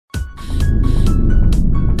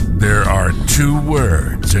There are two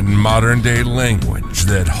words in modern-day language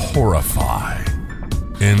that horrify,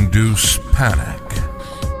 induce panic,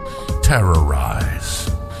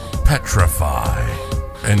 terrorize, petrify,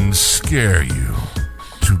 and scare you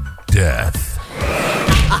to death.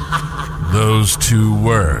 Those two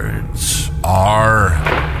words are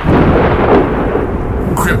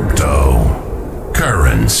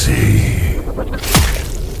cryptocurrency.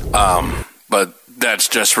 But that's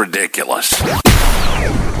just ridiculous.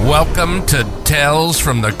 Welcome to Tales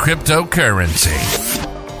from the Cryptocurrency.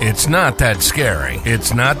 It's not that scary,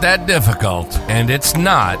 it's not that difficult, and it's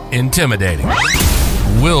not intimidating.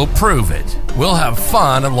 We'll prove it. We'll have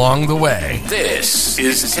fun along the way. This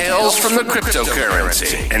is Tales from the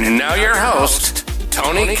Cryptocurrency. And now your host,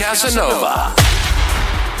 Tony Casanova.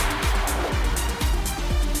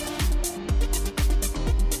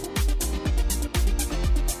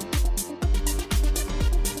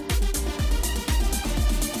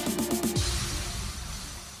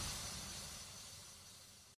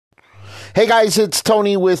 Hey guys, it's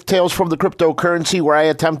Tony with Tales from the Cryptocurrency, where I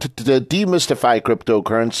attempt to demystify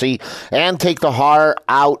cryptocurrency and take the horror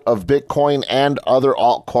out of Bitcoin and other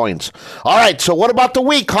altcoins. All right, so what about the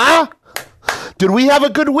week, huh? Did we have a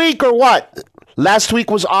good week or what? Last week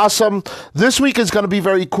was awesome. This week is going to be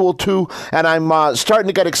very cool too, and I'm starting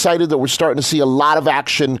to get excited that we're starting to see a lot of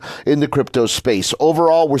action in the crypto space.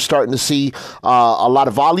 Overall, we're starting to see a lot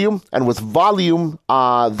of volume, and with volume,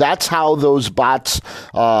 that's how those bots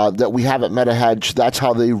that we have at MetaHedge, that's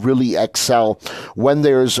how they really excel when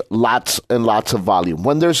there's lots and lots of volume.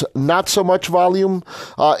 When there's not so much volume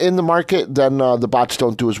in the market, then the bots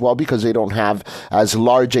don't do as well because they don't have as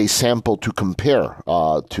large a sample to compare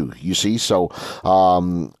to, you see? So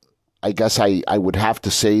I guess I would have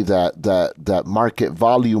to say that market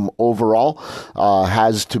volume overall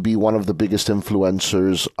has to be one of the biggest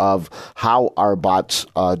influencers of how our bots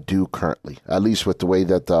do currently, at least with the way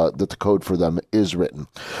that the code for them is written.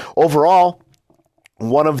 Overall,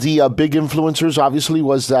 one of the big influencers, obviously,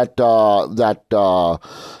 was that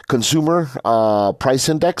consumer price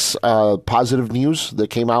index, positive news that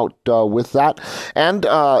came out with that, and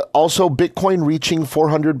also Bitcoin reaching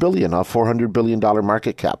 $400 billion, a $400 billion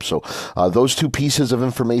market cap. So those two pieces of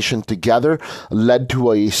information together led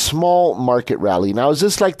to a small market rally. Now, is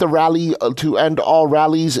this like the rally to end all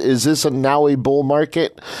rallies? Is this now a bull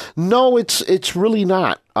market? No, it's really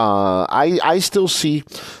not. I still see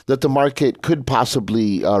that the market could possibly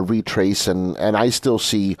retrace, and I still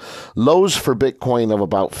see lows for Bitcoin of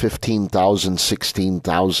about 15,000,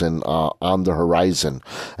 16,000 on the horizon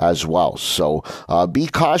as well. So be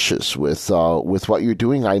cautious with what you're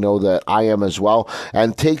doing. I know that I am as well,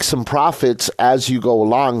 and take some profits as you go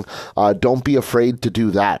along. Don't be afraid to do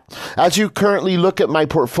that. As you currently look at my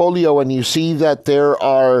portfolio and you see that there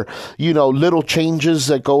are, little changes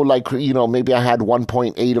that go like, maybe I had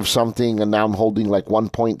 1.8 of something and now I'm holding like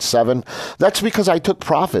 1.7. That's because I took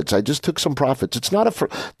profits. I just took some profits. It's not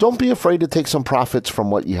don't be afraid to take some profits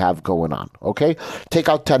from what you have going on. Okay. Take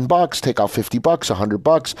out $10, take out $50,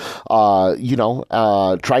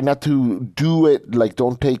 $100. Try not to do it. Like,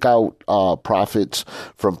 don't take out profits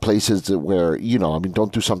from places where,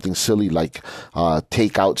 don't do something silly like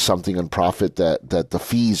take out something and profit that the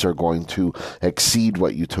fees are going to exceed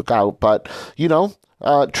what you took out. But,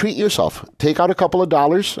 treat yourself. Take out a couple of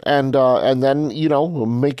dollars and then,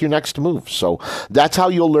 make your next move. So that's how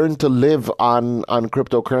you'll learn to live on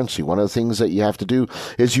cryptocurrency. One of the things that you have to do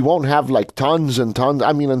is you won't have like tons and tons.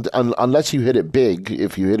 I mean, unless you hit it big.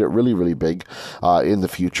 If you hit it really, really big in the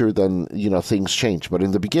future, then, things change. But in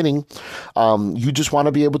the beginning, you just want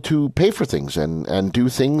to be able to pay for things and do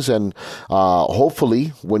things. And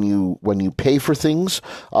hopefully when you pay for things,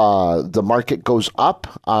 the market goes up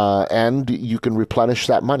and you can replenish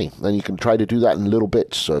that money, and you can try to do that in little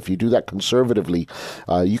bits. So if you do that conservatively,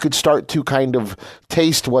 you could start to kind of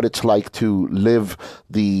taste what it's like to live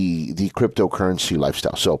the cryptocurrency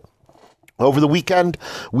lifestyle. So over the weekend,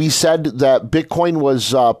 we said that Bitcoin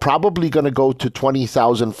was probably going to go to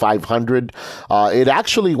 20,500. It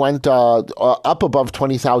actually went up above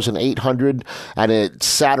 20,800, and it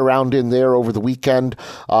sat around in there over the weekend.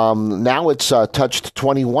 Now it's touched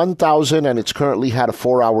 21,000, and it's currently had a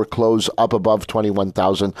 4-hour close up above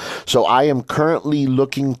 21,000. So I am currently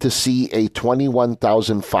looking to see a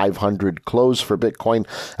 21,500 close for Bitcoin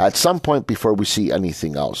at some point before we see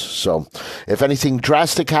anything else. So if anything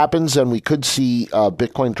drastic happens, then we could see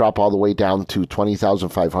Bitcoin drop all the way down to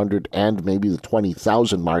 20,500 and maybe the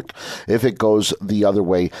 20,000 mark if it goes the other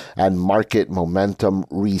way and market momentum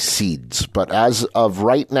recedes. But as of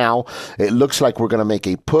right now, it looks like we're going to make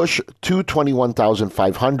a push to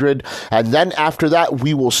 21,500. And then after that,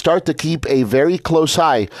 we will start to keep a very close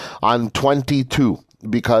eye on 22.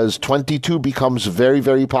 Because 22 becomes very,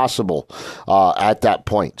 very possible at that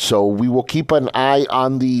point. So we will keep an eye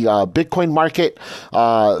on the Bitcoin market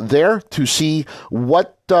there to see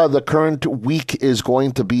what the current week is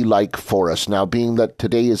going to be like for us. Now, being that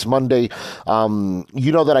today is Monday,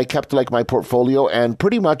 you know that I kept like my portfolio, and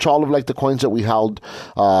pretty much all of like the coins that we held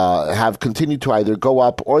have continued to either go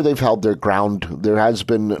up or they've held their ground. There has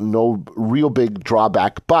been no real big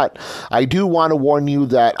drawback, but I do want to warn you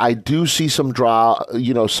that I do see some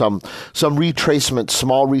some retracements,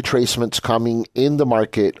 small retracements coming in the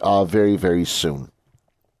market very, very soon.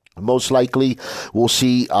 Most likely, we'll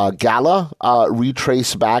see Gala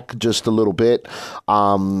retrace back just a little bit.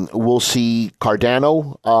 We'll see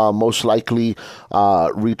Cardano most likely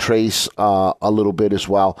retrace a little bit as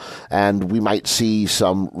well. And we might see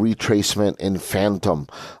some retracement in Phantom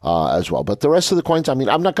as well. But the rest of the coins, I mean,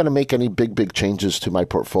 I'm not going to make any big changes to my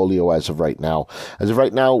portfolio as of right now. As of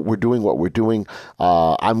right now, we're doing what we're doing.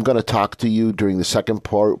 I'm going to talk to you during the second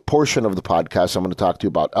portion of the podcast. I'm going to talk to you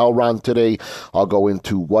about Elrond today. I'll go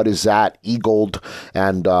into what is that, eGold,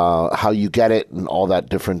 and how you get it, and all that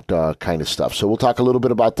different kind of stuff. So we'll talk a little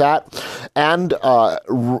bit about that. And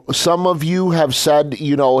some of you have said,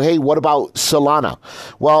 hey, what about Solana?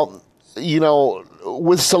 Well,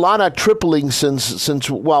 with Solana tripling since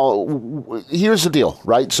here's the deal,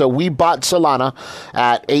 right? So we bought Solana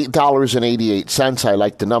at $8.88. I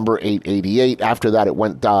like the number 888. After that, it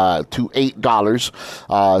went to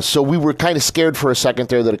 $8. So we were kind of scared for a second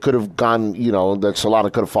there that it could have gone, that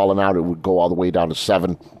Solana could have fallen out. It would go all the way down to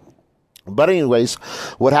 7. But anyways,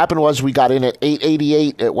 what happened was we got in at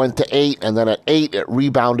 888, it went to 8, and then at 8, it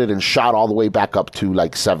rebounded and shot all the way back up to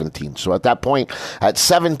like 17. So at that point, at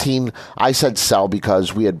 17, I said sell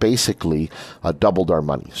because we had basically doubled our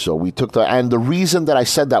money. So we took and the reason that I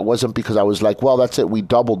said that wasn't because I was like, well, that's it, we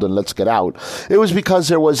doubled and let's get out. It was because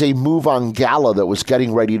there was a move on Gala that was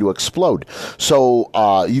getting ready to explode. So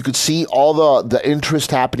you could see all the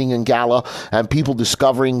interest happening in Gala and people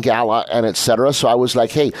discovering Gala and etc. So I was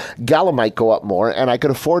like, hey, Gala might go up more, and I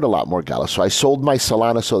could afford a lot more Gala. So I sold my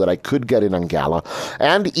Solana so that I could get in on Gala.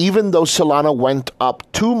 And even though Solana went up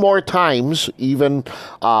 2 more times, even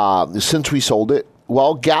since we sold it,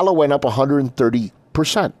 well, Gala went up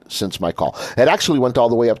 130% since my call. It actually went all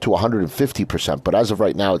the way up to 150%, but as of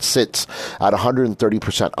right now, it sits at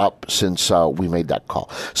 130% up since we made that call.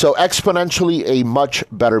 So exponentially, a much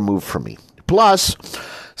better move for me. Plus,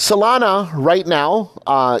 Solana right now,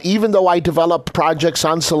 even though I develop projects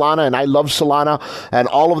on Solana and I love Solana and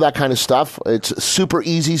all of that kind of stuff, it's super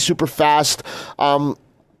easy, super fast.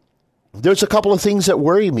 There's a couple of things that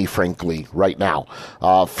worry me, frankly, right now.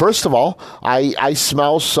 First of all, I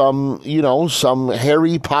smell some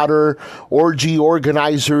Harry Potter orgy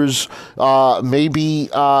organizers, maybe,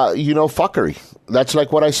 fuckery. That's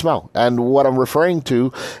like what I smell. And what I'm referring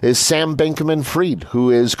to is Sam Bankman-Fried, who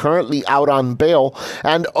is currently out on bail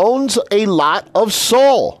and owns a lot of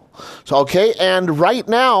Sol. So, okay, and right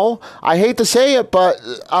now, I hate to say it, but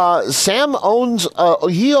Sam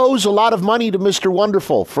he owes a lot of money to Mr.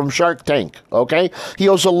 Wonderful from Shark Tank, okay? He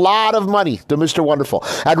owes a lot of money to Mr. Wonderful.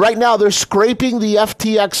 And right now, they're scraping the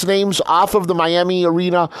FTX names off of the Miami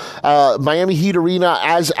Heat Arena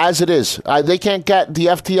as it is. They can't get the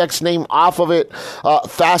FTX name off of it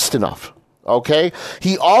fast enough, okay?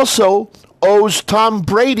 He also owes Tom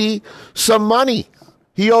Brady some money.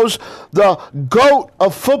 He owes the GOAT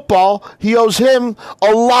of football, he owes him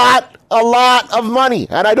a lot of money.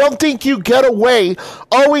 And I don't think you get away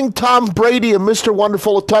owing Tom Brady and Mr.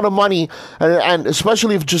 Wonderful a ton of money, and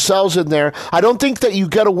especially if Gisele's in there. I don't think that you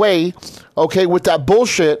get away, okay, with that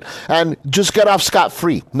bullshit and just get off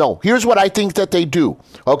scot-free. No, here's what I think that they do.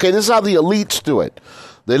 Okay, this is how the elites do it.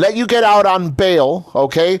 They let you get out on bail,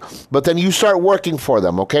 okay, but then you start working for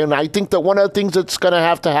them, okay? And I think that one of the things that's going to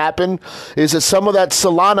have to happen is that some of that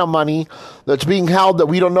Solana money that's being held that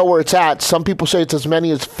we don't know where it's at, some people say it's as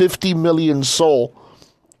many as 50 million Sol,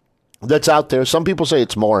 that's out there. Some people say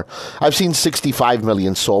it's more. I've seen 65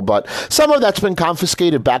 million sold, but some of that's been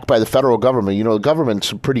confiscated back by the federal government. You know, the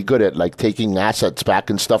government's pretty good at like taking assets back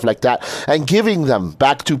and stuff like that and giving them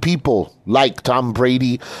back to people like Tom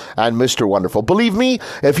Brady and Mr. Wonderful. Believe me,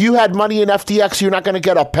 if you had money in FTX, you're not going to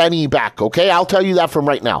get a penny back, okay? I'll tell you that from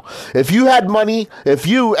right now. If you had money,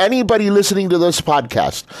 anybody listening to this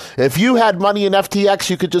podcast, if you had money in FTX,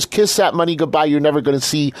 you could just kiss that money goodbye. You're never going to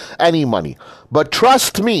see any money. But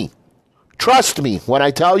trust me when I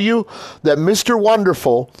tell you that Mr.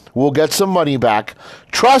 Wonderful will get some money back.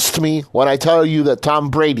 Trust me when I tell you that Tom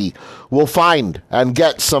Brady will find and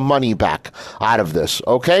get some money back out of this,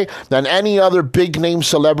 okay? Then any other big name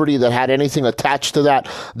celebrity that had anything attached to that,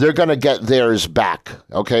 they're going to get theirs back,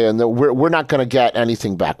 okay? And we're not going to get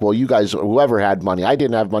anything back. Well, you guys, whoever had money, I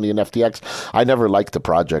didn't have money in FTX. I never liked the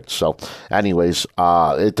project. So anyways,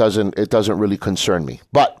 it doesn't really concern me.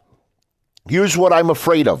 But here's what I'm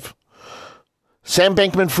afraid of. Sam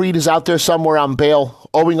Bankman-Fried is out there somewhere on bail,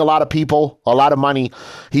 owing a lot of people a lot of money.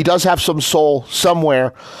 He does have some soul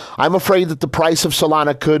somewhere. I'm afraid that the price of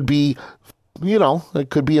Solana could be, it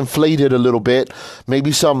could be inflated a little bit.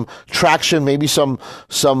 Maybe some traction, maybe some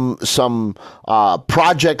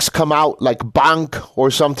projects come out like Bank or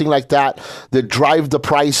something like that drive the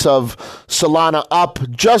price of Solana up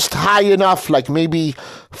just high enough, like maybe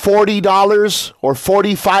 $40 or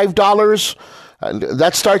 $45. And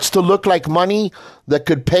that starts to look like money that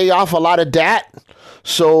could pay off a lot of debt.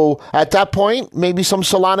 So at that point, maybe some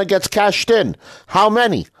Solana gets cashed in. How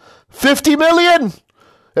many? 50 million?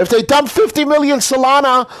 If they dump 50 million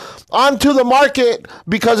Solana onto the market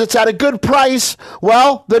because it's at a good price,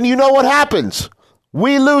 well, then you know what happens.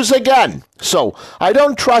 We lose again. So I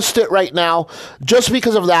don't trust it right now just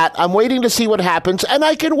because of that. I'm waiting to see what happens, and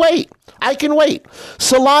I can wait.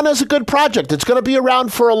 Solana is a good project. It's going to be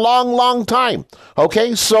around for a long, long time.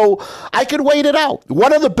 Okay, so I can wait it out.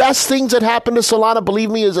 One of the best things that happened to Solana, believe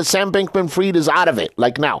me, is that Sam Bankman-Fried is out of it,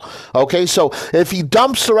 like now. Okay, so if he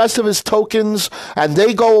dumps the rest of his tokens and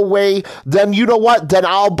they go away, then you know what? Then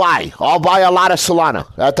I'll buy a lot of Solana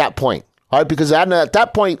at that point. All right, because at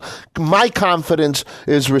that point, my confidence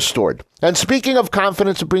is restored. And speaking of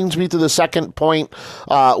confidence, it brings me to the second point,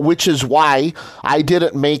 which is why I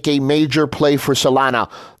didn't make a major play for Solana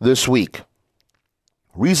this week.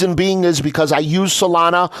 Reason being is because I use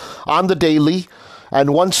Solana on the daily,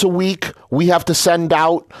 and once a week, we have to send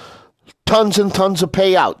out tons and tons of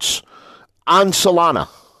payouts on Solana.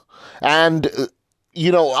 And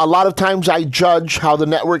a lot of times I judge how the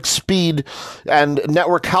network speed and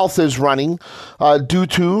network health is running due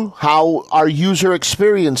to how our user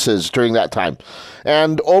experience is during that time.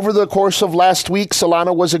 And over the course of last week,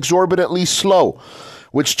 Solana was exorbitantly slow,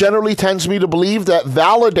 which generally tends me to believe that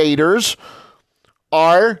validators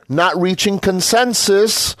are not reaching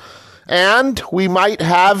consensus, and we might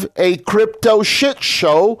have a crypto shit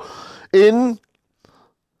show in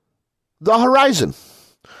the horizon.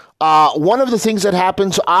 One of the things that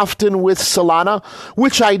happens often with Solana,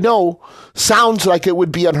 which I know sounds like it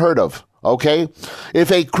would be unheard of, okay?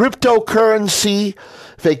 If a cryptocurrency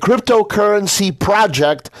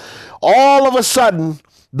project, all of a sudden,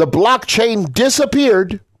 the blockchain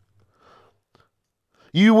disappeared,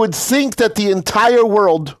 you would think that the entire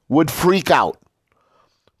world would freak out.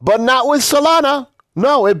 But not with Solana.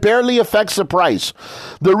 No, it barely affects the price.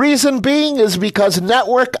 The reason being is because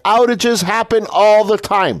network outages happen all the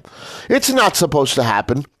time. It's not supposed to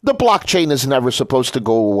happen. The blockchain is never supposed to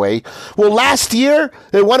go away. Well, last year,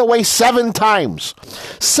 it went away 7 times.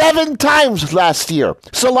 7 times last year.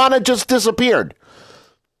 Solana just disappeared.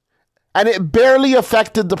 And it barely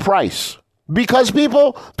affected the price. Because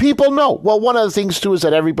people know. Well, one of the things, too, is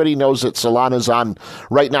that everybody knows that Solana's on,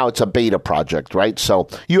 right now, it's a beta project, right? So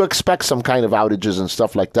you expect some kind of outages and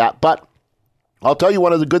stuff like that. But I'll tell you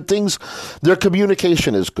one of the good things, their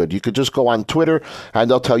communication is good. You could just go on Twitter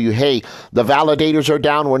and they'll tell you, hey, the validators are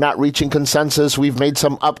down. We're not reaching consensus. We've made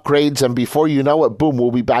some upgrades. And before you know it, boom,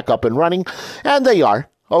 we'll be back up and running. And they are.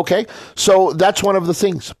 Okay, so that's one of the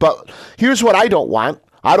things. But here's what I don't want.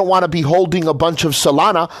 I don't want to be holding a bunch of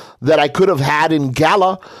Solana that I could have had in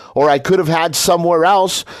Gala or I could have had somewhere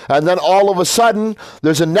else. And then all of a sudden,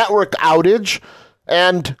 there's a network outage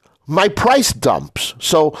and my price dumps.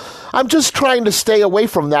 So I'm just trying to stay away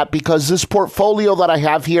from that because this portfolio that I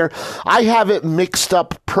have here, I have it mixed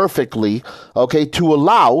up perfectly, okay, to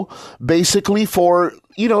allow basically for,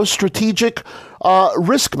 strategic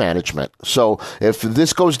risk management. So if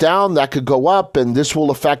this goes down, that could go up and this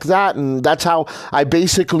will affect that. And that's how I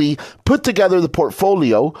basically put together the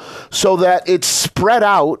portfolio so that it's spread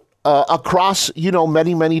out across,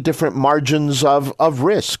 many, many different margins of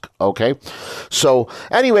risk. Okay. So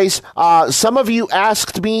anyways, some of you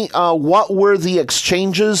asked me, what were the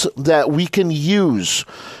exchanges that we can use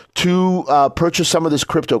to purchase some of this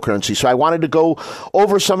cryptocurrency. So I wanted to go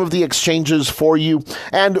over some of the exchanges for you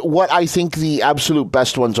and what I think the absolute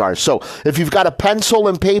best ones are. So if you've got a pencil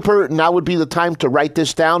and paper, now would be the time to write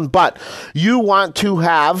this down. But you want to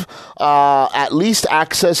have at least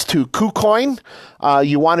access to KuCoin.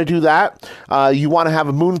 You want to do that. You want to have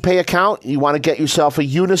a MoonPay account. You want to get yourself a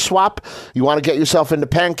Uniswap. You want to get yourself into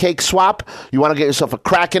PancakeSwap. You want to get yourself a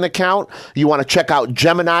Kraken account. You want to check out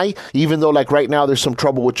Gemini, even though like right now there's some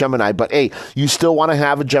trouble with Gemini. But hey, you still want to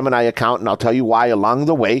have a Gemini account, and I'll tell you why along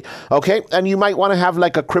the way. Okay, and you might want to have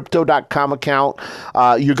like a Crypto.com account.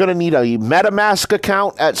 You're going to need a MetaMask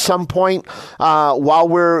account at some point while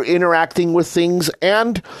we're interacting with things.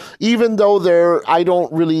 And even though I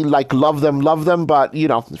don't really like love them, but,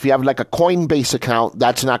 if you have like a Coinbase account,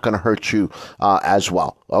 that's not going to hurt you as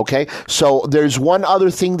well. Okay. So there's one other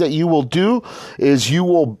thing that you will do is you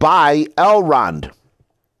will buy Elrond.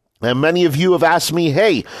 And many of you have asked me,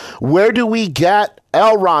 hey, where do we get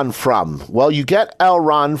Elrond from? Well, you get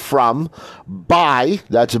Elrond from buy,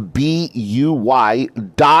 that's BUY,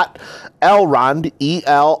 Elrond,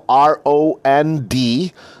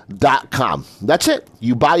 ELROND.com. That's it.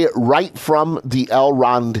 You buy it right from the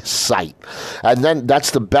Elrond site. And then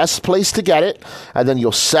that's the best place to get it. And then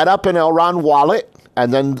you'll set up an Elrond wallet.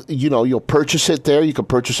 And then, you'll purchase it there. You can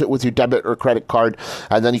purchase it with your debit or credit card,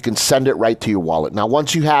 and then you can send it right to your wallet. Now,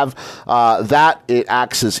 once you have that, it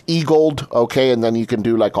acts as e-gold, okay? And then you can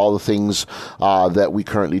do like all the things that we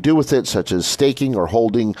currently do with it, such as staking or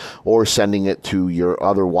holding or sending it to your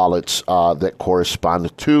other wallets that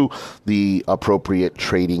correspond to the appropriate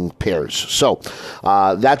trading pairs. So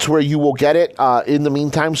that's where you will get it in the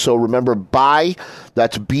meantime. So remember, buy,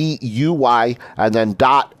 that's BUY, and then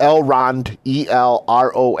 .Elrond, ELROND.com.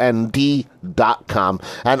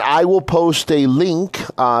 And I will post a link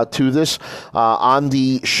to this on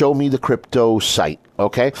the Show Me the Crypto site.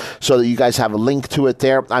 Okay, so that you guys have a link to it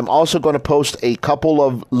there. I'm also going to post a couple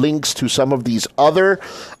of links to some of these other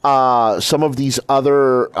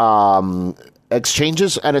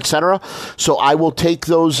exchanges and etc. So I will take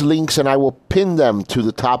those links and I will pin them to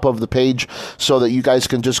the top of the page so that you guys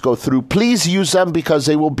can just go through. Please use them because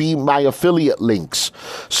they will be my affiliate links.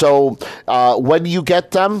 So when you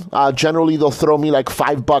get them, generally they'll throw me like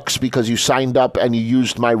 $5 because you signed up and you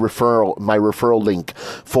used my referral link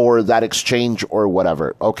for that exchange or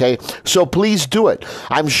whatever. Okay, so please do it.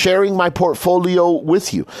 I'm sharing my portfolio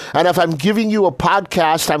with you, and if I'm giving you a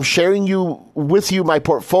podcast, I'm sharing with you my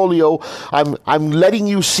portfolio. I'm letting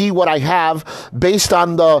you see what I have based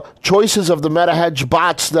on the choices of the MetaHedge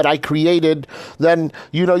bots that I created. Then,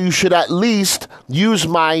 you should at least use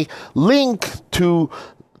my link to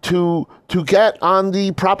get on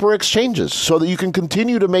the proper exchanges so that you can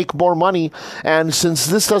continue to make more money. And since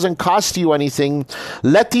this doesn't cost you anything,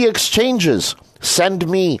 let the exchanges send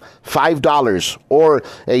me $5 or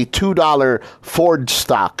a $2 Ford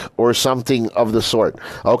stock or something of the sort,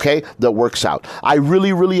 okay, that works out. I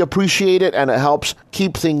really, really appreciate it, and it helps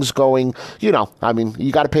keep things going. You got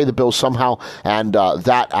to pay the bills somehow, and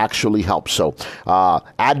that actually helps. So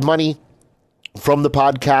add money from the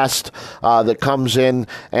podcast that comes in,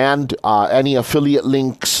 and any affiliate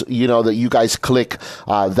links, that you guys click.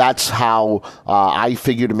 That's how I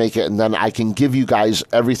figure to make it, and then I can give you guys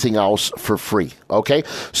everything else for free. Okay,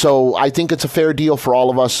 so I think it's a fair deal for all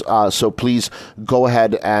of us. So please go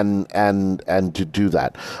ahead and to do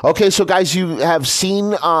that. Okay, so guys, you have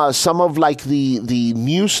seen some of like the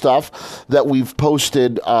new stuff that we've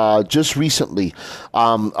posted just recently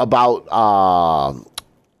about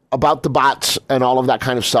the bots and all of that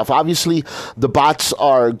kind of stuff. Obviously, the bots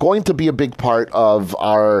are going to be a big part of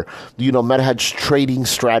our, MetaHedge trading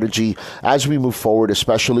strategy as we move forward,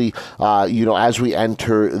 especially, as we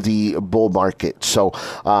enter the bull market. So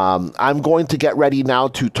I'm going to get ready now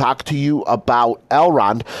to talk to you about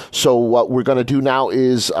Elrond. So what we're going to do now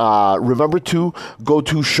is remember to go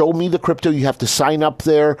to Show Me the Crypto. You have to sign up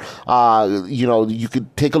there. You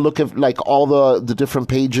could take a look at like all the different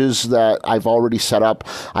pages that I've already set up.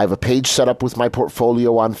 I have a page set up with my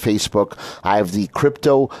portfolio on Facebook. I have the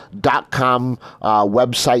Crypto.com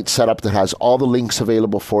website set up that has all the links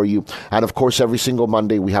available for you. And of course, every single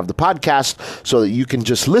Monday we have the podcast so that you can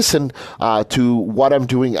just listen to what I'm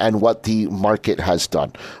doing and what the market has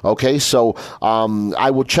done. Okay, so I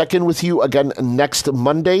will check in with you again next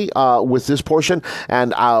Monday with this portion.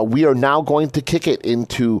 And we are now going to kick it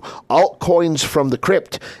into altcoins from the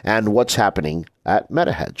crypt and what's happening at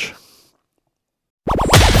MetaHedge.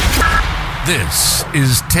 This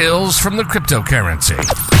is Tales from the Cryptocurrency.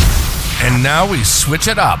 And now we switch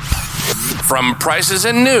it up. From prices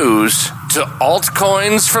and news to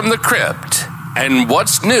altcoins from the crypt and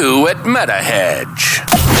what's new at MetaHedge.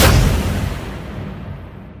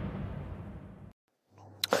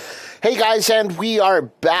 Hey guys, and we are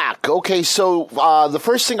back. Okay, so the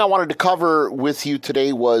first thing I wanted to cover with you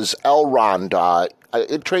today was Elrond.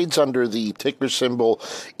 It trades under the ticker symbol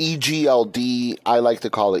EGLD. I like to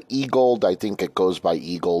call it eGold. I think it goes by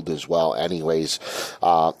eGold as well anyways.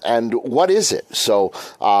 And what is it? So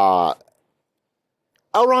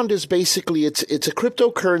Elrond is basically, it's a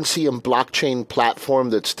cryptocurrency and blockchain platform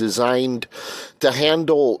that's designed to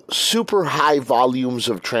handle super high volumes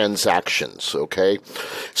of transactions, okay?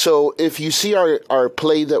 So if you see our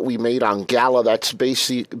play that we made on Gala, that's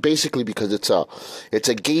basically because it's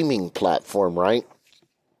a gaming platform, right?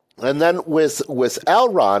 And then with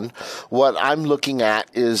Elrond, what I'm looking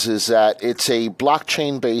at is that it's a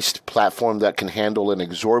blockchain-based platform that can handle an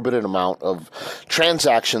exorbitant amount of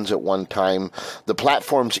transactions at one time. The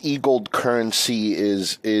platform's eGold currency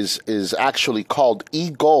is actually called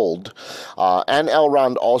eGold, and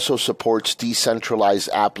Elrond also supports decentralized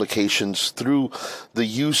applications through the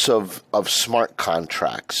use of smart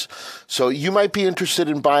contracts. So you might be interested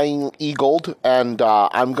in buying eGold, and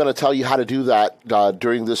I'm going to tell you how to do that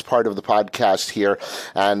during this part of the podcast here,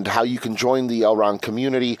 and how you can join the Elrond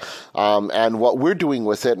community, and what we're doing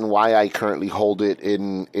with it, and why I currently hold it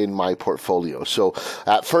in my portfolio. So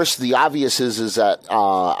at first, the obvious is that,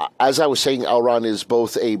 as I was saying, Elrond is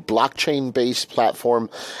both a blockchain-based platform,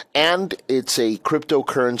 and it's a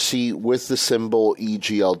cryptocurrency with the symbol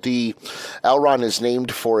EGLD. Elrond is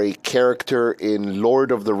named for a character in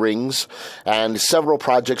Lord of the Rings, and several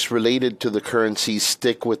projects related to the currency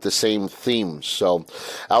stick with the same themes. So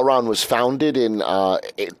Elrond was founded in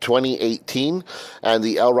 2018, and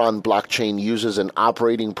the Elrond blockchain uses an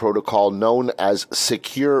operating protocol known as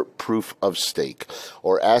Secure Proof of Stake,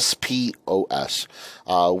 or SPOS,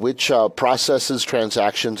 which processes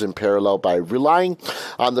transactions in parallel by relying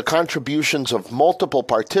on the contributions of multiple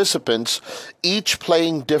participants, each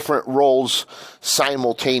playing different roles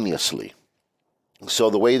simultaneously.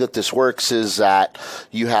 So the way that this works is that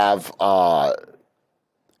you have,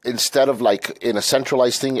 instead of like in a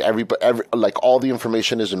centralized thing, like all the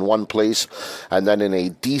information is in one place, and then in a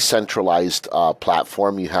decentralized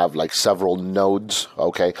platform, you have like several nodes.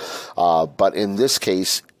 Okay, but in this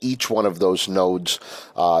case, each one of those nodes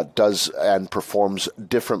does and performs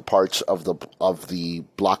different parts of the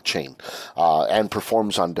blockchain, and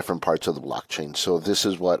performs on different parts of the blockchain. So this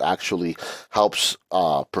is what actually helps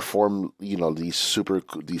perform, these super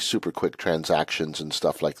quick transactions and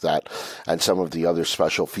stuff like that, and some of the other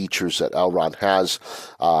special features that Elrond has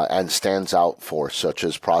and stands out for, such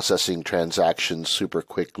as processing transactions super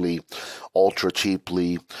quickly, ultra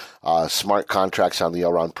cheaply. Smart contracts on the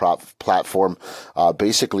Elrond platform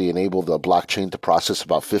basically enable the blockchain to process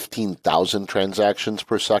about 15,000 transactions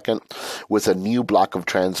per second, with a new block of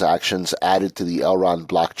transactions added to the Elrond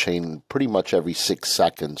blockchain pretty much every 6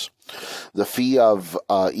 seconds. The fee of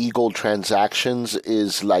eGold transactions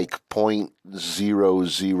is like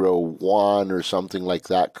 0.001 or something like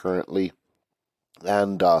that currently.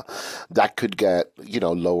 And that could get,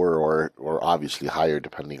 lower or obviously higher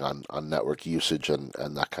depending on network usage and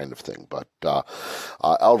that kind of thing. But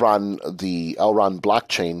Elrond, the Elrond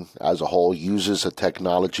blockchain as a whole, uses a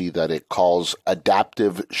technology that it calls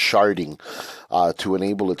adaptive sharding to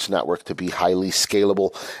enable its network to be highly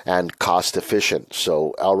scalable and cost efficient.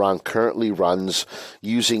 So Elrond currently runs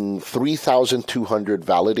using 3,200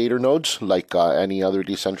 validator nodes, like any other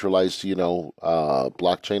decentralized,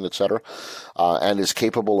 blockchain, etc., and is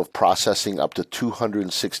capable of processing up to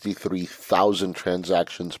 263,000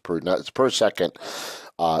 transactions per second,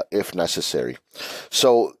 if necessary.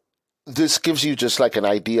 So this gives you just like an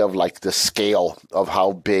idea of like the scale of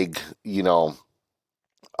how big,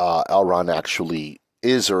 Elrond actually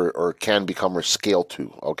is or can become or scale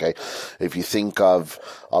to. Okay, if you think of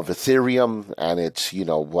Ethereum and it's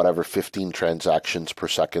whatever 15 transactions per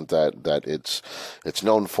second that it's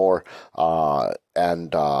known for,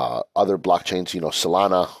 and other blockchains,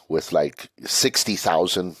 Solana with like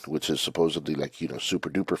 60,000, which is supposedly like super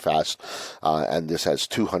duper fast, and this has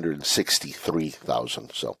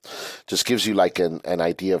 263,000. So just gives you like an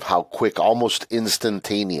idea of how quick, almost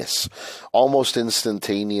instantaneous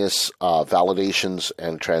validations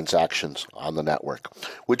and transactions on the network,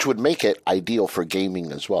 which would make it ideal for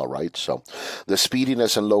gaming as well, right? So the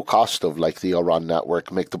speediness and low cost of like the Elrond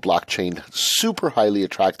network make the blockchain super highly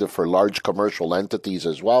attractive for large commercial entities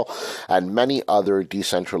as well, and many other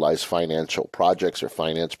decentralized financial projects or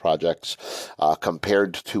finance projects.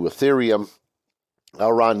 Compared to Ethereum,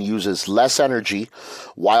 Elrond uses less energy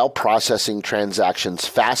while processing transactions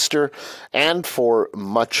faster and for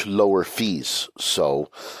much lower fees. So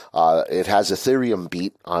it has Ethereum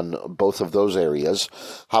beat on both of those areas.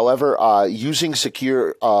 However, using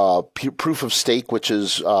secure proof of stake, which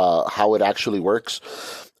is how it actually works,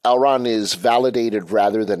 Elrond is validated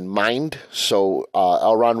rather than mined. So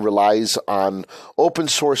Elrond relies on open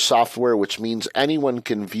source software, which means anyone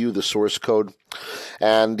can view the source code.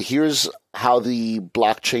 And here's how the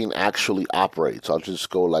blockchain actually operates. I'll just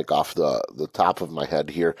go like off the top of my head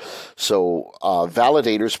here. So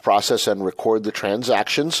validators process and record the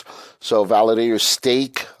transactions. So validators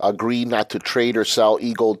stake, agree not to trade or sell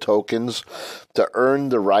eGold tokens to earn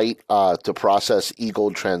the right to process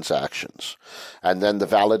eGold transactions. And then the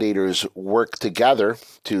validators work together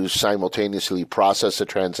to simultaneously process the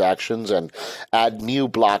transactions and add new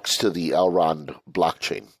blocks to the Elrond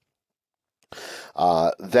blockchain.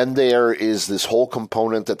 Then there is this whole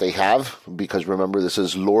component that they have, because remember, this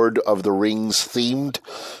is Lord of the Rings themed.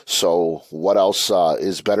 So what else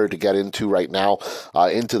is better to get into right now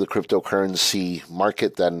into the cryptocurrency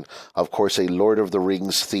market than, of course, a Lord of the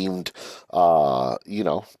Rings themed,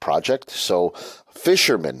 project. So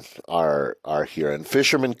fishermen are here, and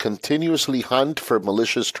fishermen continuously hunt for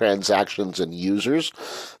malicious transactions and users.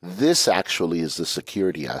 This actually is the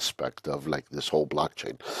security aspect of like this whole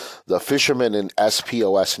blockchain. The fishermen in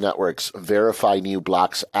SPOS networks verify new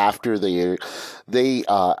blocks after they're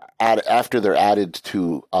added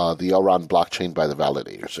to the Elrond blockchain by the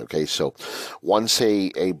validators. Okay, so once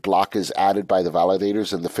a block is added by the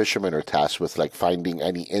validators, and the fishermen are tasked with like finding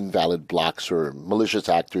any invalid blocks or malicious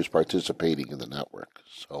actors participating in the network.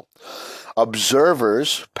 So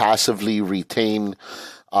observers passively retain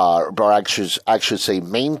or I should say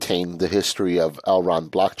maintain the history of Elrond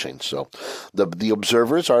blockchain. So the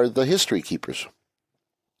observers are the history keepers.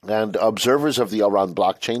 And observers of the Elrond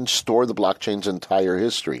blockchain store the blockchain's entire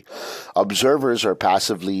history. Observers are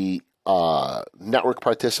passively network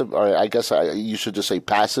participants, or I guess you should just say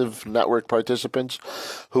passive network participants,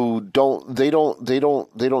 who don't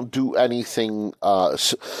do anything.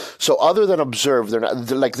 So other than observe,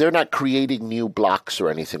 they're not creating new blocks or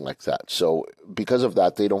anything like that. So because of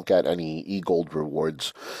that, they don't get any eGold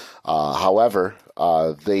rewards. However,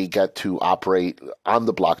 they get to operate on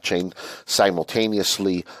the blockchain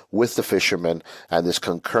simultaneously with the fishermen, and this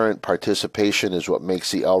concurrent participation is what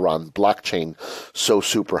makes the Elrond blockchain so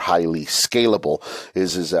super highly scalable.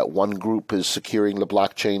 Is that one group is securing the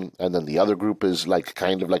blockchain, and then the other group is like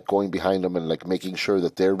kind of like going behind them and like making sure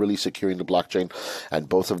that they're really securing the blockchain, and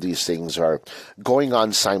both of these things are going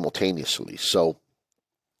on simultaneously. So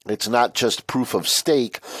it's not just proof of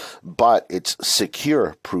stake, but it's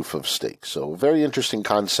secure proof of stake. So very interesting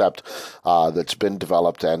concept that's been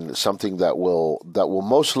developed, and something that will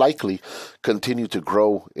most likely continue to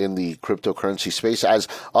grow in the cryptocurrency space as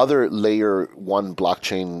other layer 1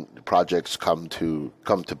 blockchain projects come to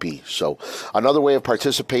be. So another way of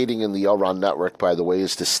participating in the Elrond network, by the way,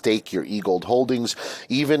 is to stake your eGold holdings.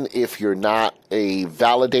 Even if you're not a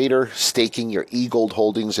validator, staking your eGold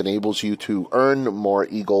holdings enables you to earn more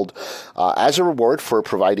eGold as a reward for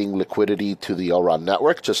providing liquidity to the Elrond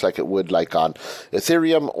network, just like it would like on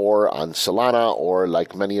Ethereum or on Solana, or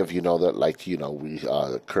like many of you know that we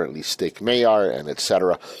currently stake Mayar and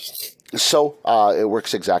etc. So it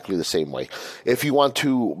works exactly the same way. If you want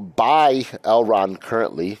to buy Elrond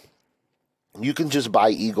currently, you can just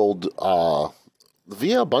buy eGold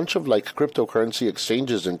via a bunch of like cryptocurrency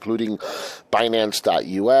exchanges, including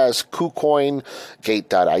Binance.us, KuCoin,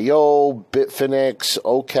 Gate.io, Bitfinex,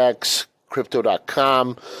 OKEX,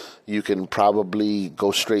 Crypto.com. You can probably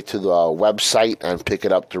go straight to the website and pick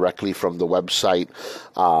it up directly from the website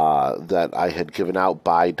that I had given out,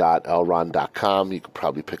 buy.elrond.com. You can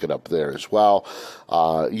probably pick it up there as well.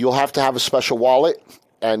 You'll have to have a special wallet,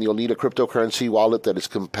 and you'll need a cryptocurrency wallet that is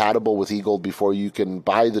compatible with eGold before you can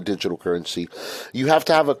buy the digital currency. You have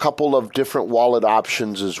to have a couple of different wallet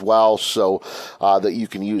options as well, so that you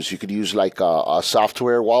can use. You could use like a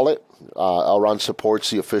software wallet. Elrond supports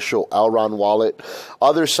the official Elrond wallet.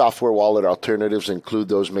 Other software wallet alternatives include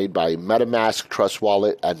those made by MetaMask, Trust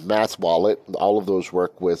Wallet, and Math Wallet. All of those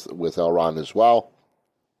work with Elrond as well.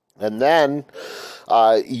 And then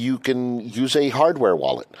you can use a hardware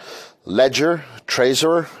wallet. Ledger,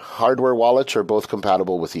 Trezor, hardware wallets are both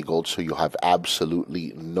compatible with eGold, so you'll have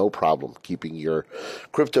absolutely no problem keeping your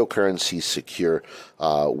cryptocurrency secure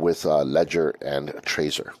with Ledger and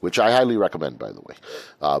Trezor, which I highly recommend, by the way,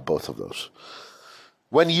 both of those.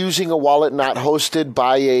 When using a wallet not hosted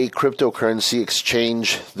by a cryptocurrency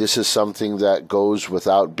exchange, this is something that goes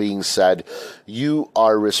without being said. You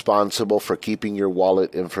are responsible for keeping your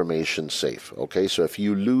wallet information safe. Okay, so if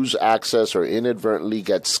you lose access or inadvertently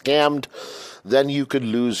get scammed, then you could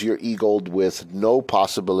lose your eGold with no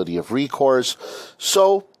possibility of recourse.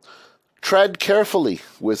 So tread carefully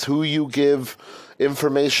with who you give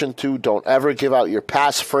information to. Don't ever give out your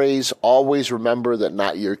passphrase. Always remember that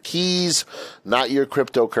not your keys, not your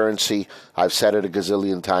cryptocurrency. I've said it a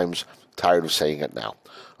gazillion times. Tired of saying it now.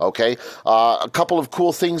 Okay, a couple of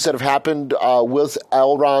cool things that have happened with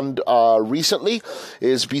Elrond recently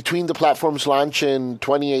is between the platform's launch in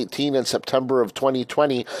 2018 and September of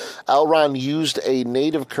 2020, Elrond used a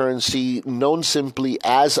native currency known simply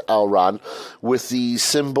as Elrond with the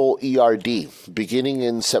symbol ERD. Beginning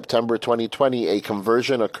in September 2020, a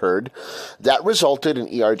conversion occurred that resulted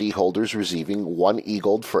in ERD holders receiving 1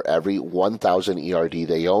 eGold for every 1,000 ERD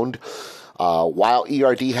they owned. While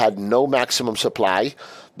ERD had no maximum supply,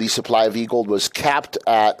 the supply of eGold was capped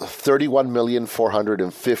at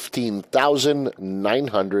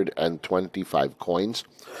 31,415,925 coins.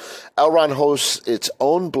 Elrond hosts its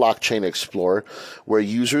own blockchain explorer where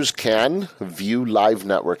users can view live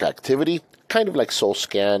network activity, kind of like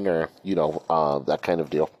SoulScan or, that kind of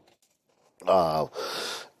deal.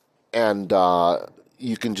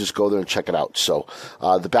 You can just go there and check it out. So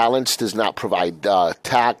the balance does not provide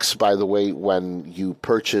tax, by the way, when you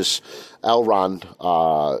purchase Elrond.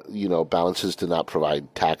 Balances do not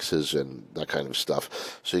provide taxes and that kind of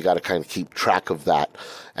stuff. So you got to kind of keep track of that.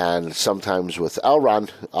 And sometimes with Elrond,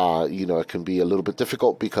 it can be a little bit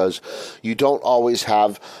difficult because you don't always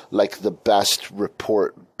have like the best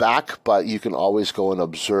report back, but you can always go and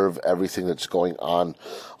observe everything that's going on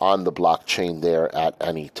the blockchain there at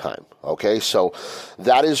any time. Okay, so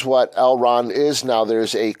that is what Elrond is. Now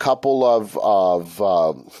there's a couple of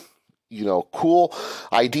cool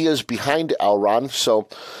ideas behind Elrond. So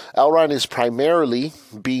Elrond is primarily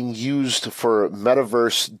being used for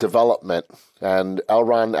metaverse development, and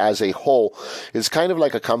Elrond as a whole is kind of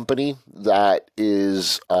like a company that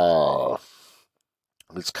is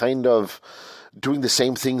it's kind of doing the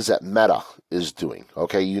same things that Meta is doing.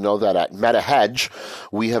 Okay, you know that at MetaHedge,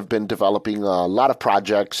 we have been developing a lot of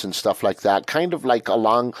projects and stuff like that, kind of like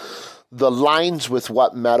along the lines with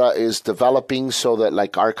what Meta is developing, so that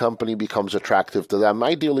like our company becomes attractive to them.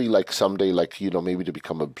 Ideally, like someday, maybe to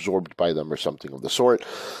become absorbed by them or something of the sort,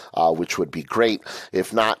 which would be great.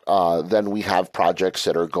 If not, then we have projects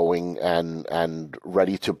that are going and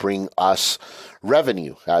ready to bring us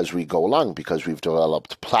revenue as we go along, because we've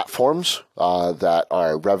developed platforms that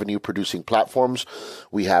are revenue producing platforms.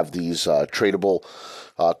 We have these tradable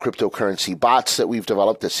cryptocurrency bots that we've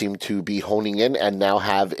developed that seem to be honing in and now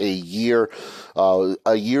have a year's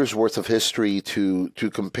worth of history to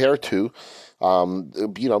compare to,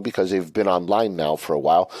 because they've been online now for a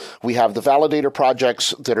while. We have the validator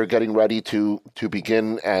projects that are getting ready to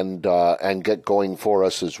begin and get going for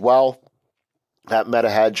us as well. At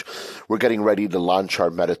MetaHedge, we're getting ready to launch our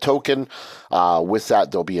Meta token. With that,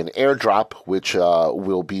 there'll be an airdrop, which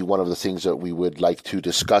will be one of the things that we would like to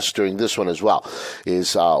discuss during this one as well,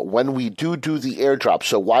 is when we do the airdrop.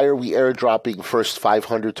 So why are we airdropping first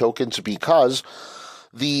 500 tokens? Because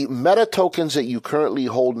the Meta tokens that you currently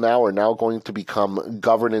hold now are now going to become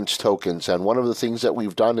governance tokens. And one of the things that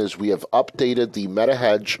we've done is we have updated the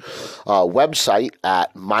MetaHedge website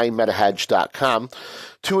at mymetahedge.com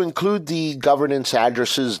to include the governance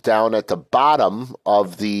addresses down at the bottom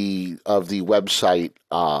of the website,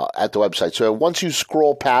 at the website. So once you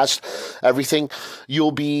scroll past everything,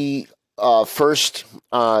 you'll be first,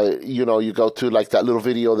 you go to like that little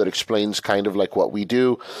video that explains kind of like what we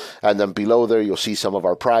do. And then below there, you'll see some of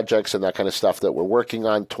our projects and that kind of stuff that we're working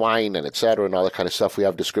on, Twine and et cetera, and all that kind of stuff. We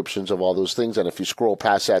have descriptions of all those things. And if you scroll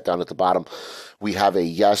past that down at the bottom, we have a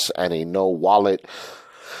yes and a no wallet.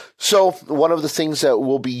 So one of the things that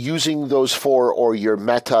we'll be using those for, or your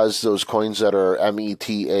metas, those coins that are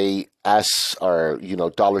METAS, or,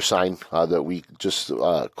 $, that we just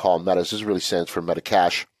call metas. This really stands for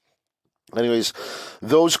Metacash. Anyways,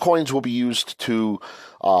 those coins will be used to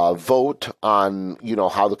vote on,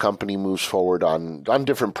 how the company moves forward on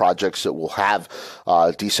different projects that will have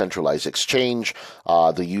decentralized exchange,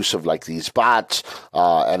 the use of like these bots,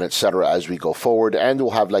 and et cetera as we go forward. And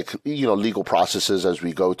we'll have like, legal processes as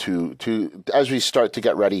we go as we start to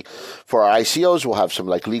get ready for our ICOs. We'll have some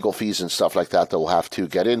like legal fees and stuff like that we'll have to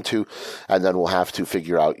get into. And then we'll have to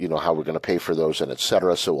figure out, how we're going to pay for those and et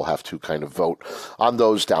cetera. So we'll have to kind of vote on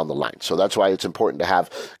those down the line. So that's why it's important to have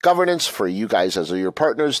governance for you guys as your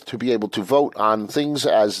partners to be able to vote on things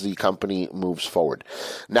as the company moves forward.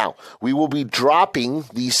 Now, we will be dropping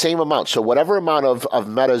the same amount. So whatever amount of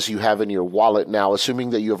metas you have in your wallet now,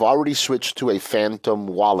 assuming that you have already switched to a Phantom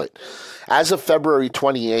wallet. As of February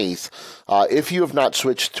 28th, if you have not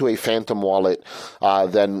switched to a Phantom wallet,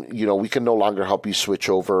 then, we can no longer help you switch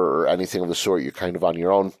over or anything of the sort. You're kind of on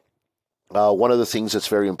your own. One of the things that's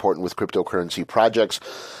very important with cryptocurrency projects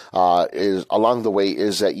is along the way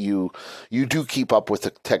is that you do keep up with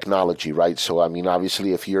the technology, right? So,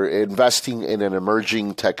 obviously, if you're investing in an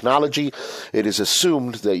emerging technology, it is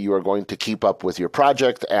assumed that you are going to keep up with your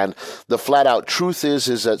project. And the flat out truth is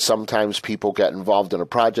that sometimes people get involved in a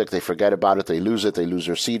project, they forget about it, they lose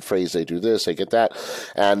their seed phrase, they do this, they get that.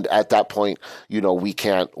 And at that point, we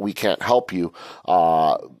can't help you.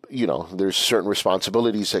 There's certain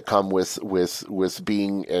responsibilities that come with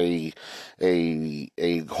being a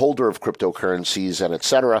holder of cryptocurrencies and et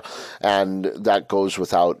cetera, and that goes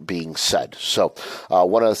without being said. So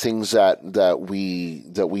one of the things that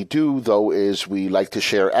we do though is we like to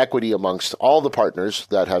share equity amongst all the partners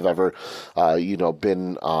that have ever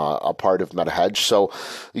been a part of MetaHedge. So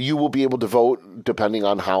you will be able to vote depending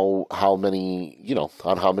on how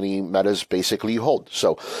many metas basically you hold.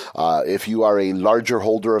 So if you are a larger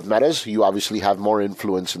holder of metas, you obviously have more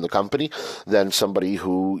influence in the company than somebody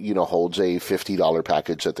who holds a $50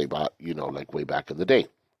 package that they bought, like way back in the day.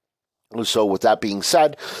 So with that being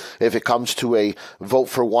said, if it comes to a vote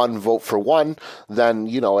for one, then,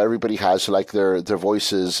 everybody has like their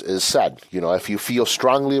voice is said. If you feel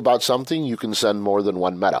strongly about something, you can send more than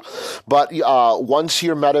one meta. But once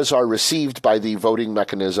your metas are received by the voting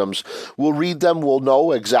mechanisms, we'll read them, we'll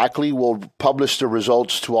know exactly, we'll publish the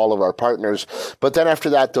results to all of our partners. But then after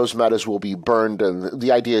that, those metas will be burned, and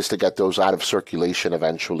the idea is to get those out of circulation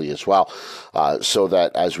eventually as well, so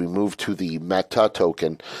that as we move to the Meta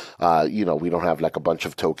token, we don't have like a bunch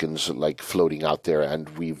of tokens like floating out there, and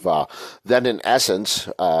we've then in essence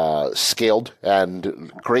scaled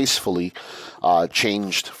and gracefully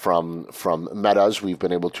changed from metas. We've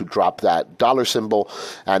been able to drop that dollar symbol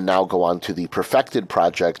and now go on to the perfected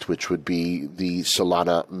project, which would be the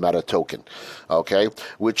Solana Meta token, okay,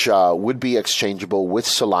 which would be exchangeable with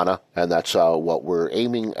Solana, and that's what we're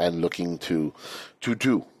aiming and looking to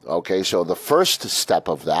do. Okay, so the first step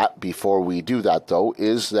of that, before we do that though,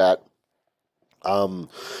 is that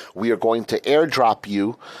we are going to airdrop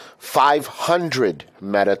you 500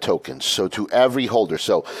 meta tokens. So to every holder.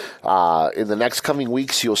 So in the next coming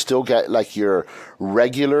weeks, you'll still get like your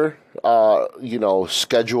regular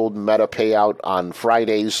scheduled meta payout on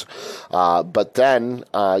Fridays, but then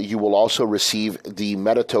you will also receive the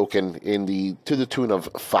meta token to the tune of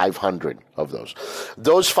 500 of those.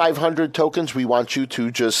 Those 500 tokens we want you to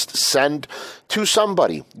just send to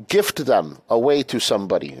somebody, gift them away to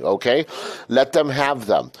somebody, okay? Let them have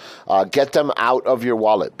them. Get them out of your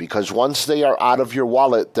wallet, because once they are out of your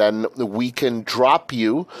wallet, then we can drop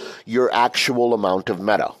you your actual amount of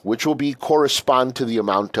meta, which will correspond to the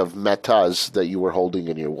amount of metas that you were holding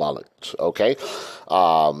in your wallet, okay?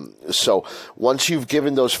 So once you've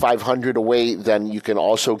given those 500 away, then you can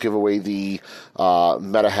also give away the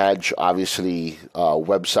MetaHedge, obviously,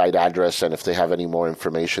 website address, and if they have any more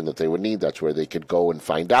information that they would need, that's where they could go and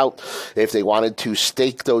find out. If they wanted to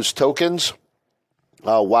stake those tokens,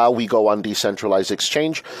 while we go on decentralized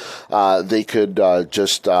exchange, they could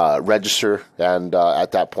just register, and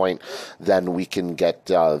at that point, then we can get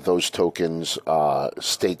those tokens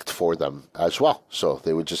staked for them as well. So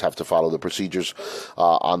they would just have to follow the procedures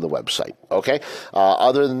on the website. Okay.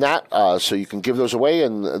 Other than that, so you can give those away,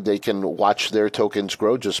 and they can watch their tokens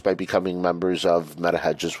grow just by becoming members of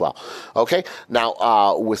MetaHedge as well. Okay.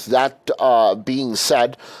 Now, with that being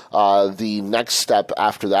said, the next step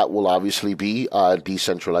after that will obviously be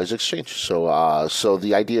decentralized exchange. So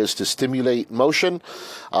the idea is to stimulate motion,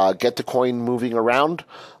 get the coin moving around,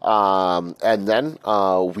 and then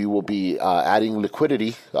we will be adding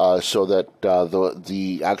liquidity so that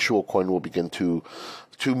the actual coin will begin to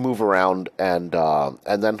move around and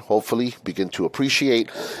then hopefully begin to appreciate.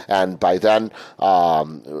 And by then,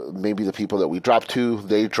 maybe the people that we drop to,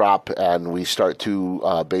 they drop, and we start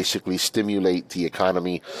to basically stimulate the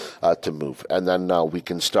economy to move. And then we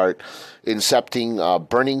can start incepting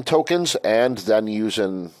burning tokens, and then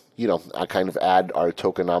using, I kind of add our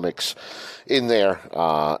tokenomics in there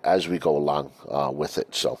as we go along with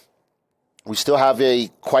it. So We still have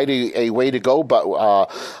quite a way to go, but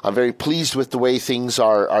I'm very pleased with the way things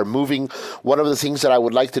are moving. One of the things that I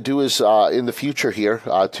would like to do is in the future here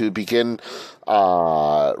to begin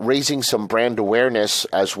raising some brand awareness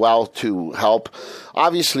as well to help,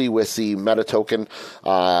 obviously, with the Meta token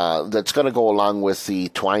that's going to go along with the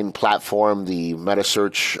Twine platform, the Meta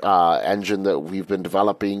search engine that we've been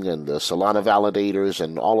developing, and the Solana validators,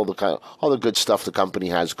 and all the good stuff the company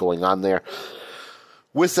has going on there.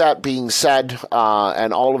 With that being said,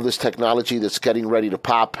 and all of this technology that's getting ready to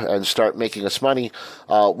pop and start making us money,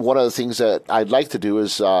 one of the things that I'd like to do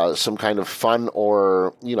is some kind of fun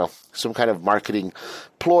or, some kind of marketing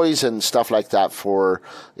ploys and stuff like that for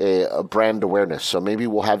a brand awareness. So maybe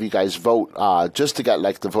we'll have you guys vote just to get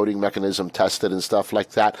like the voting mechanism tested and stuff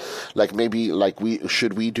like that. Like maybe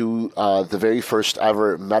should we do the very first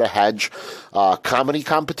ever Meta Hedge comedy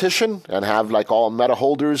competition and have like all Meta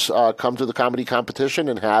holders come to the comedy competition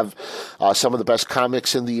and have some of the best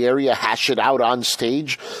comics in the area hash it out on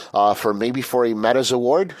stage for a Metas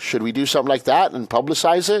award? Should we do something like that and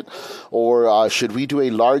publicize it? Or should we do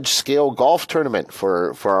a large-scale golf tournament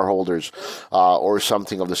for our holders or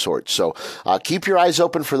something of the sort? So keep your eyes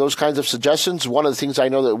open for those kinds of suggestions. One of the things I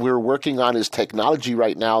know that we're working on is technology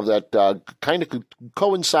right now that kind of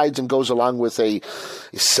coincides and goes along with a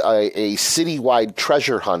citywide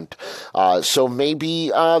treasure hunt. So maybe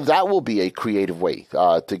that will be a creative way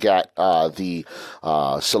to get the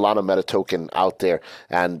Solana Meta token out there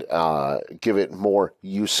and give it more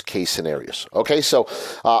use case scenarios. Okay, so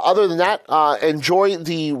other than that, enjoy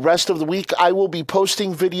the rest of the week. I will be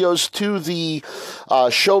posting videos to the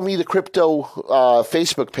Show Me the Crypto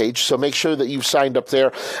Facebook page, so make sure that you've signed up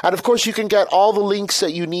there. And of course, you can get all the links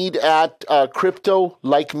that you need at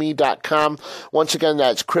CryptoLikeMe.com. Once again,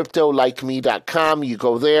 that's CryptoLikeMe.com. You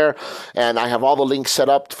go there, and I have all the links set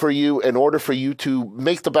up for you. In order for you to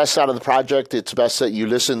make the best out of the project, it's best that you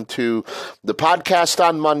listen to the podcast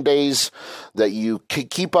on Mondays, that you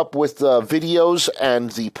keep up with the videos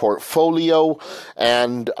and the portfolio,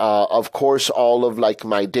 and of course all of like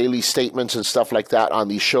my daily statements and stuff like that on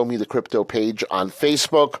the Show Me the Crypto page on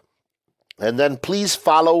Facebook. And then please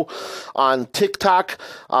follow on TikTok.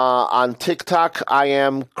 On TikTok, I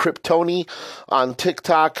am Cryptoni. On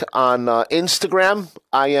TikTok, on Instagram,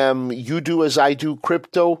 I am You Do As I Do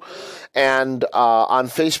Crypto. And on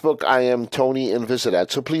Facebook, I am Tony Invisidat.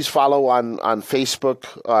 So please follow on Facebook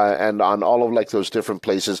and on all of like those different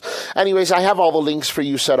places. Anyways, I have all the links for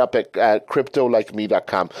you set up at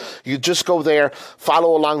CryptoLikeMe.com. You just go there,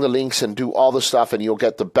 follow along the links, and do all the stuff, and you'll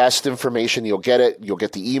get the best information. You'll get it. You'll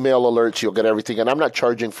get the email alerts. You'll get everything. And I'm not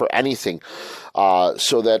charging for anything.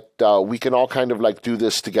 So that we can all kind of like do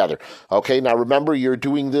this together. Okay, now remember, you're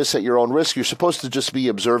doing this at your own risk. You're supposed to just be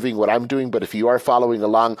observing what I'm doing, but if you are following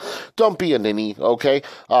along, don't be a ninny, okay?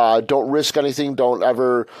 Don't risk anything. Don't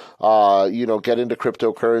ever, get into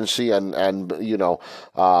cryptocurrency and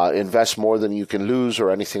invest more than you can lose or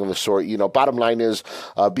anything of the sort. Bottom line is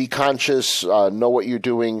be conscious, know what you're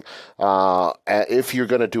doing, if you're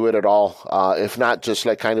going to do it at all. If not, just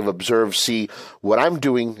like kind of observe, see what I'm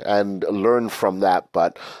doing and learn from that,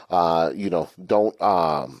 but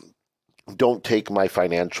don't take my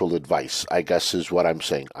financial advice, I guess is what I'm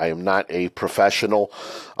saying. I am not a professional,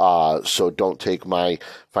 so don't take my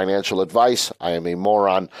financial advice. I am a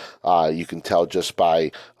moron. You can tell just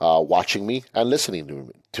by watching me and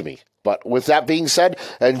listening to me. But with that being said,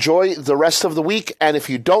 enjoy the rest of the week, and if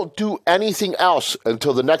you don't do anything else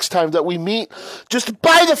until the next time that we meet, just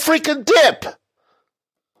buy the freaking dip!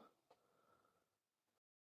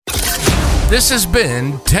 This has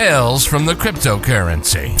been Tales from the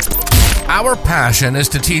Cryptocurrency. Our passion is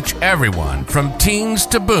to teach everyone from teens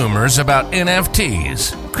to boomers about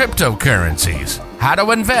NFTs, cryptocurrencies, how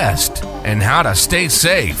to invest, and how to stay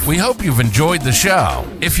safe. We hope you've enjoyed the show.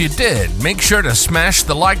 If you did, make sure to smash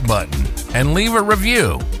the like button and leave a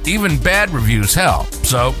review. Even bad reviews help,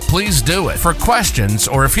 so please do it. For questions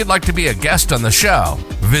or if you'd like to be a guest on the show,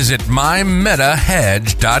 visit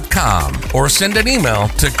mymetahedge.com or send an email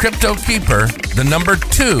to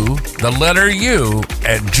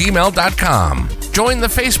cryptokeeper2U@gmail.com. Join the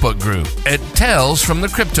Facebook group at Tales from the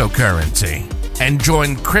Cryptocurrency. And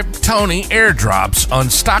join Cryptoni airdrops on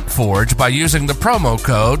StockForge by using the promo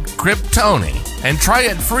code Cryptoni and try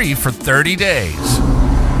it free for 30 days.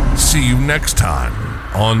 See you next time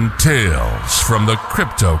on Tales from the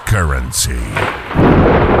Cryptocurrency.